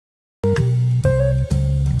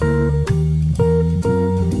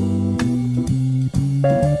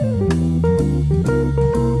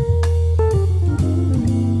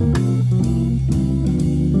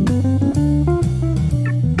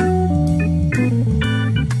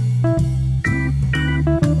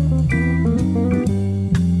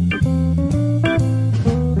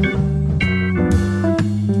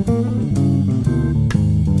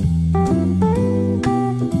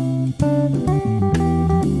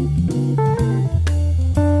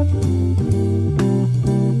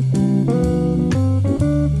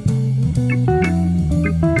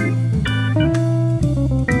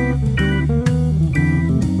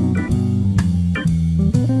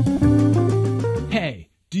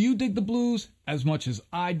Do you dig the blues as much as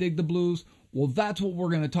I dig the blues? Well, that's what we're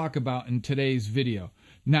going to talk about in today's video.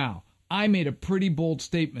 Now, I made a pretty bold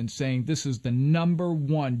statement saying this is the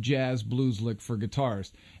 #1 jazz blues lick for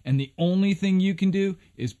guitarists, and the only thing you can do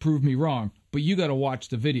is prove me wrong, but you got to watch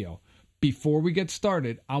the video. Before we get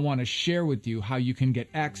started, I want to share with you how you can get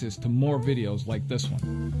access to more videos like this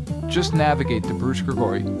one. Just navigate to Bruce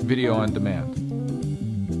Grigori Video on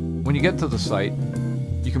Demand. When you get to the site,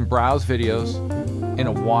 you can browse videos in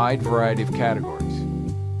a wide variety of categories.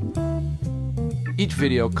 Each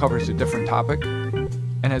video covers a different topic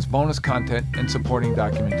and has bonus content and supporting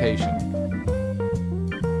documentation.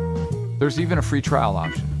 There's even a free trial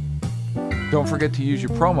option. Don't forget to use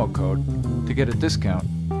your promo code to get a discount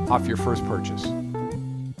off your first purchase.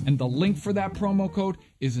 And the link for that promo code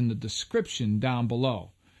is in the description down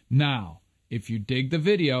below. Now, if you dig the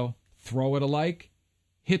video, throw it a like,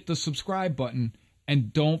 hit the subscribe button,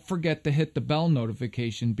 and don't forget to hit the bell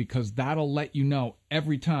notification because that'll let you know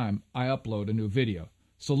every time I upload a new video.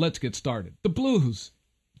 So let's get started. The blues.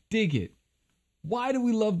 Dig it. Why do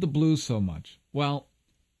we love the blues so much? Well,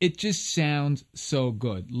 it just sounds so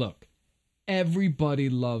good. Look, everybody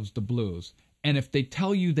loves the blues. And if they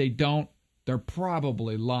tell you they don't, they're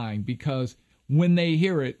probably lying because when they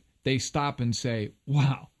hear it, they stop and say,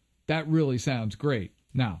 wow, that really sounds great.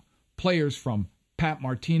 Now, players from Pat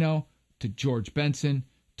Martino to George Benson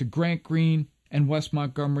to Grant Green and Wes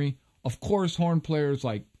Montgomery, of course horn players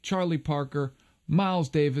like Charlie Parker, Miles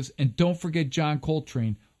Davis, and don't forget John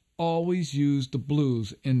Coltrane, always use the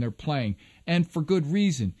blues in their playing, and for good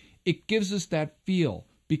reason. It gives us that feel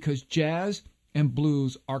because jazz and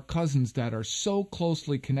blues are cousins that are so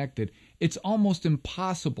closely connected, it's almost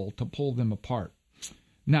impossible to pull them apart.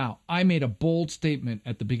 Now, I made a bold statement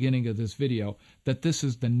at the beginning of this video that this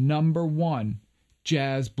is the #1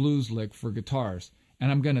 jazz blues lick for guitars,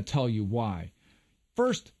 and I'm going to tell you why.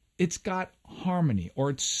 First, it's got harmony,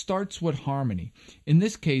 or it starts with harmony. In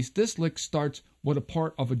this case, this lick starts with a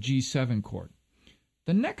part of a G7 chord.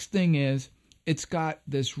 The next thing is it's got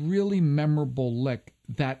this really memorable lick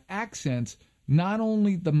that accents not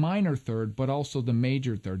only the minor third, but also the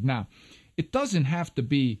major third. Now, it doesn't have to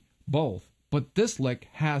be both, but this lick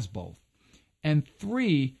has both. And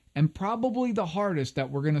 3, and probably the hardest that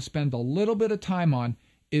we're going to spend a little bit of time on,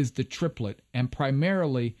 is the triplet, and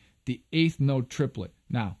primarily the 8th note triplet.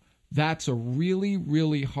 Now, that's a really,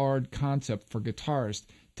 really hard concept for guitarists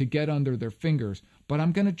to get under their fingers, but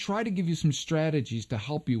I'm going to try to give you some strategies to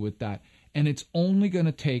help you with that, and it's only going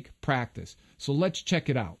to take practice. So let's check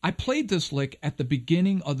it out. I played this lick at the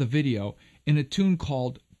beginning of the video in a tune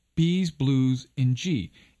called B's Blues in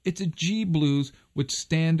G. It's a G blues with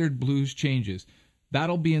standard blues changes.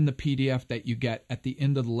 That'll be in the PDF that you get at the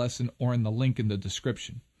end of the lesson or in the link in the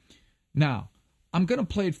description. Now, I'm going to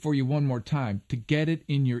play it for you one more time to get it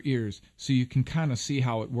in your ears so you can kind of see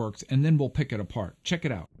how it works, and then we'll pick it apart. Check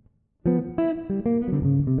it out.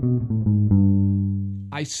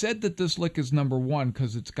 I said that this lick is #1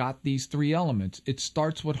 because it's got these 3 elements. It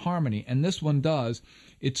starts with harmony, and this one does.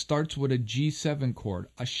 It starts with a G7 chord,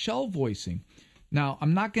 a shell voicing. Now,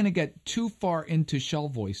 I'm not going to get too far into shell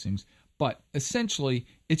voicings, but essentially,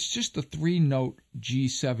 it's just a 3-note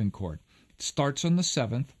G7 chord. It starts on the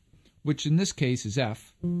 7th, which in this case is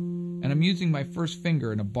F, and I'm using my first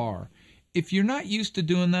finger in a bar. If you're not used to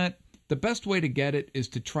doing that, the best way to get it is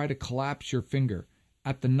to try to collapse your finger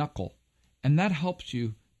at the knuckle, and that helps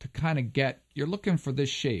you to kind of get, you're looking for this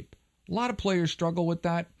shape. A lot of players struggle with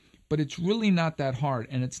that, but it's really not that hard,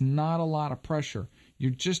 and it's not a lot of pressure.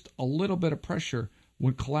 You're just a little bit of pressure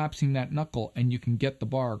when collapsing that knuckle, and you can get the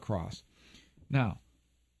bar across. Now,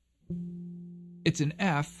 it's an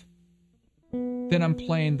F, then I'm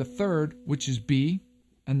playing the 3rd, which is B,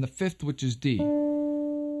 and the 5th, which is D.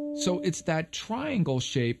 So it's that triangle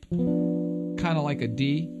shape, kind of like a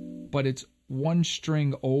D, but it's 1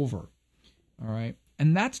 string over. All right?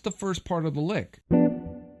 And that's the first part of the lick.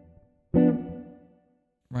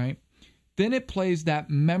 Right? Then it plays that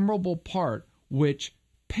memorable part, which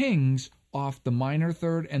pings off the minor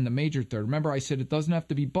third and the major third. Remember, I said it doesn't have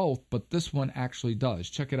to be both, but this one actually does.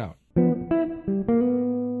 Check it out.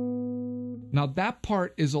 Now, that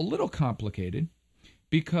part is a little complicated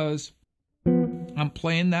because I'm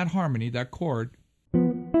playing that harmony, that chord,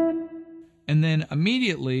 and then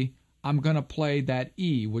immediately I'm going to play that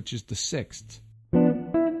E, which is the 6th.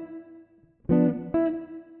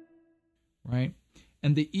 Right?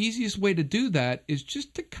 And the easiest way to do that is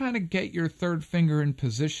just to kind of get your 3rd finger in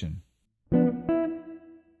position.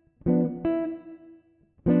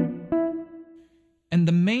 And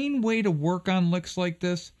the main way to work on licks like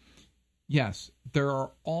this, Yes, they're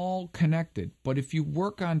all connected, but if you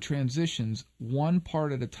work on transitions one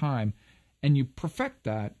part at a time and you perfect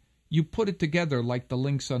that, you put it together like the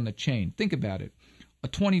links on the chain. Think about it. A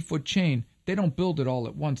 20-foot chain, they don't build it all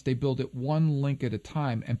at once. They build it one link at a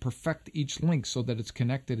time and perfect each link so that it's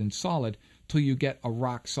connected and solid till you get a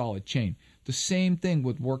rock solid chain. The same thing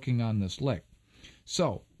with working on this lick.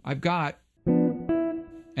 So I've got,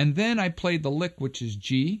 and then I played the lick, which is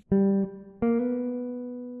G,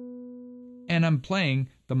 and I'm playing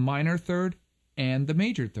the minor third and the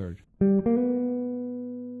major third.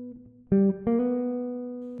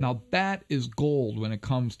 Now that is gold when it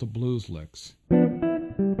comes to blues licks.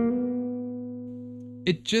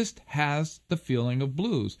 It just has the feeling of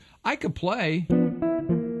blues. I could play,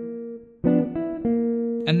 and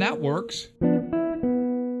that works,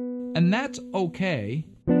 and that's okay.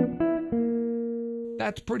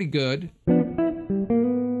 That's pretty good.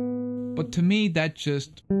 But to me, that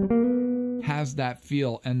just has that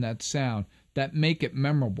feel and that sound that make it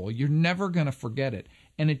memorable. You're never going to forget it.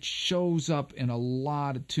 And it shows up in a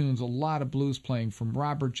lot of tunes, a lot of blues playing from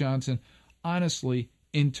Robert Johnson, honestly,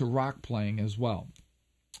 into rock playing as well.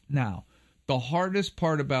 Now, the hardest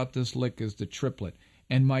part about this lick is the triplet.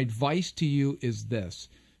 And my advice to you is this.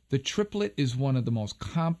 The triplet is one of the most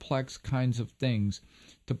complex kinds of things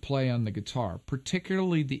to play on the guitar,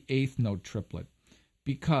 particularly the eighth note triplet,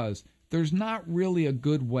 because there's not really a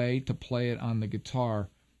good way to play it on the guitar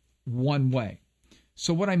one way.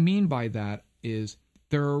 So what I mean by that is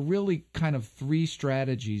there are really kind of three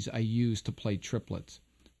strategies I use to play triplets.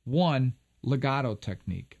 One, legato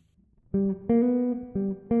technique.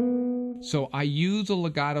 So I use a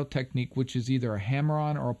legato technique, which is either a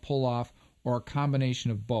hammer-on or a pull-off or a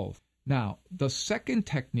combination of both. Now, the second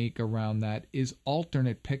technique around that is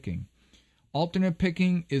alternate picking. Alternate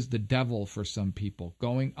picking is the devil for some people,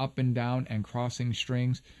 going up and down and crossing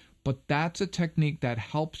strings, but that's a technique that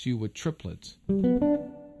helps you with triplets.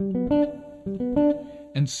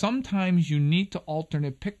 And sometimes you need to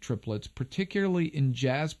alternate pick triplets, particularly in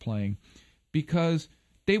jazz playing, because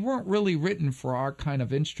they weren't really written for our kind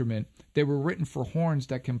of instrument. They were written for horns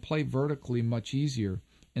that can play vertically much easier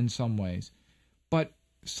in some ways. But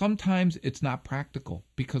sometimes it's not practical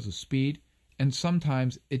because of speed, and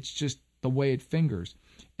sometimes it's just the way it fingers.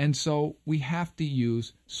 And so we have to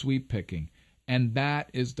use sweep picking, and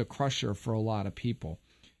that is the crusher for a lot of people.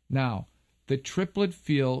 Now, the triplet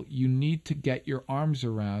feel you need to get your arms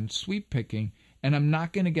around sweep picking, and I'm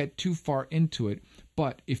not going to get too far into it,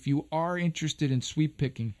 but if you are interested in sweep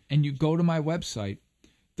picking and you go to my website,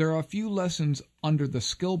 there are a few lessons under the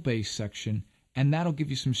skill base section, and that'll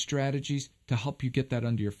give you some strategies to help you get that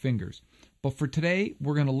under your fingers. But for today,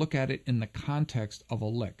 we're going to look at it in the context of a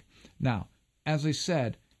lick. Now, as I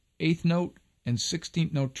said, 8th note and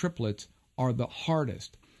 16th note triplets are the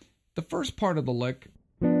hardest. The first part of the lick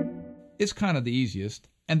is kind of the easiest,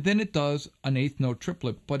 and then it does an 8th note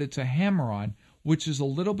triplet, but it's a hammer-on, which is a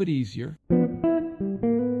little bit easier, and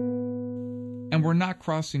we're not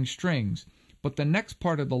crossing strings. But the next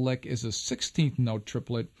part of the lick is a 16th note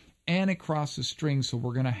triplet, and it crosses strings, so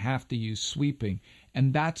we're going to have to use sweeping,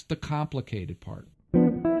 and that's the complicated part.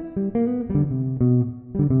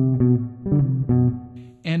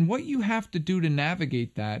 And what you have to do to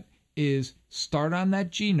navigate that is start on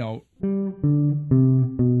that G note.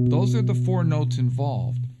 Those are the four notes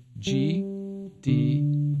involved: G, D,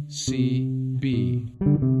 C, B.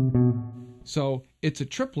 So it's a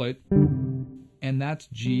triplet, and that's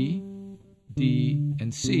G, D,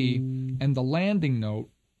 and C, and the landing note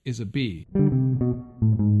is a B.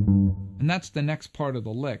 And that's the next part of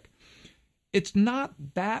the lick. It's not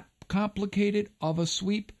that complicated of a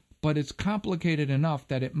sweep, but it's complicated enough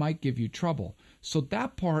that it might give you trouble. So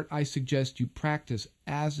that part I suggest you practice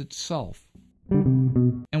as itself.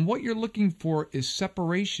 And what you're looking for is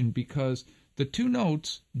separation, because the two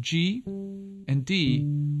notes, G and D,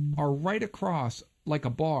 are right across like a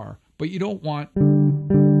bar, but you don't want,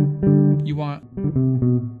 you want.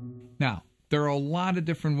 Now, there are a lot of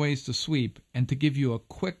different ways to sweep, and to give you a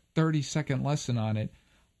quick 30-second lesson on it,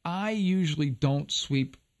 I usually don't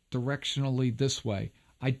sweep directionally this way.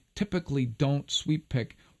 I typically don't sweep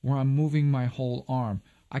pick where I'm moving my whole arm.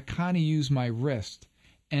 I kind of use my wrist,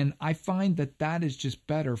 and I find that that is just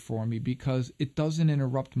better for me because it doesn't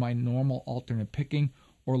interrupt my normal alternate picking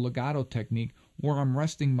or legato technique where I'm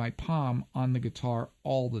resting my palm on the guitar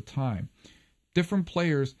all the time. Different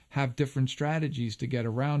players have different strategies to get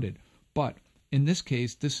around it, but in this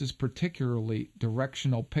case, this is particularly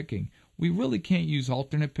directional picking. We really can't use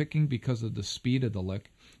alternate picking because of the speed of the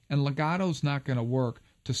lick, and legato's not going to work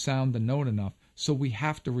to sound the note enough, so we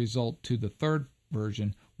have to resort to the third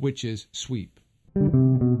version, which is sweep.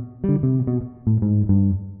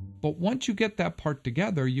 But once you get that part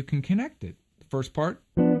together, you can connect it. The first part,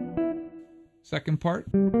 second part,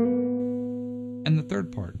 and the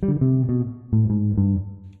third part.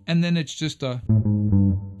 And then it's just a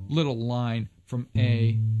little line from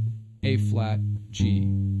A flat, G.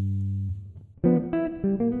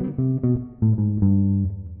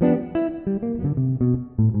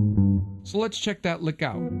 So let's check that lick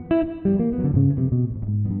out.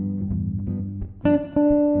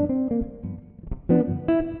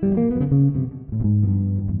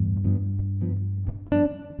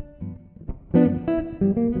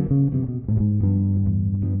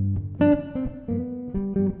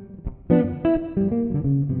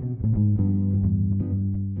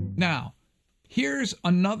 Now, here's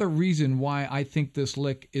another reason why I think this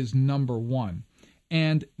lick is number one.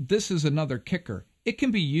 And this is another kicker. It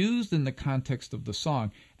can be used in the context of the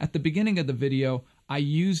song. At the beginning of the video, I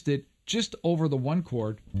used it just over the 1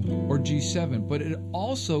 chord, or G7, but it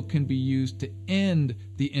also can be used to end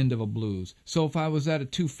the end of a blues. So if I was at a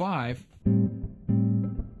 2-5,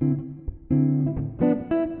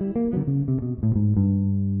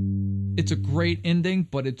 it's a great ending,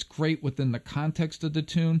 but it's great within the context of the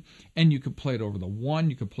tune. And you could play it over the 1,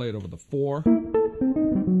 you could play it over the 4,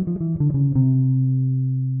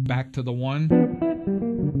 back to the 1,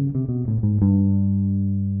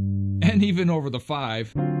 and even over the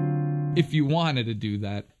 5 if you wanted to do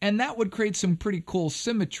that. And that would create some pretty cool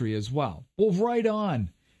symmetry as well. Well, right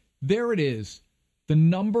on. There it is. The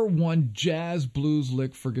number one jazz blues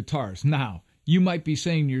lick for guitars. Now, you might be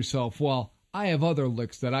saying to yourself, well, I have other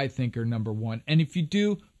licks that I think are number one. And if you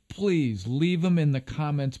do, please leave them in the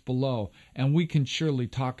comments below and we can surely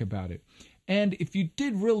talk about it. And if you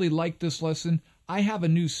did really like this lesson, I have a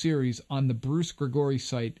new series on the Bruce Grigori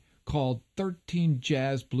site called 13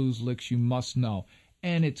 Jazz Blues Licks You Must Know.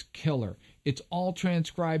 And it's killer. It's all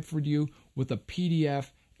transcribed for you with a PDF,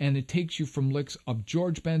 and it takes you from licks of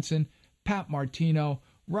George Benson, Pat Martino,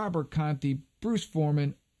 Robert Conte, Bruce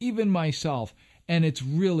Foreman, even myself, and it's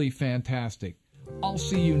really fantastic. I'll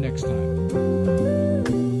see you next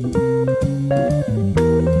time.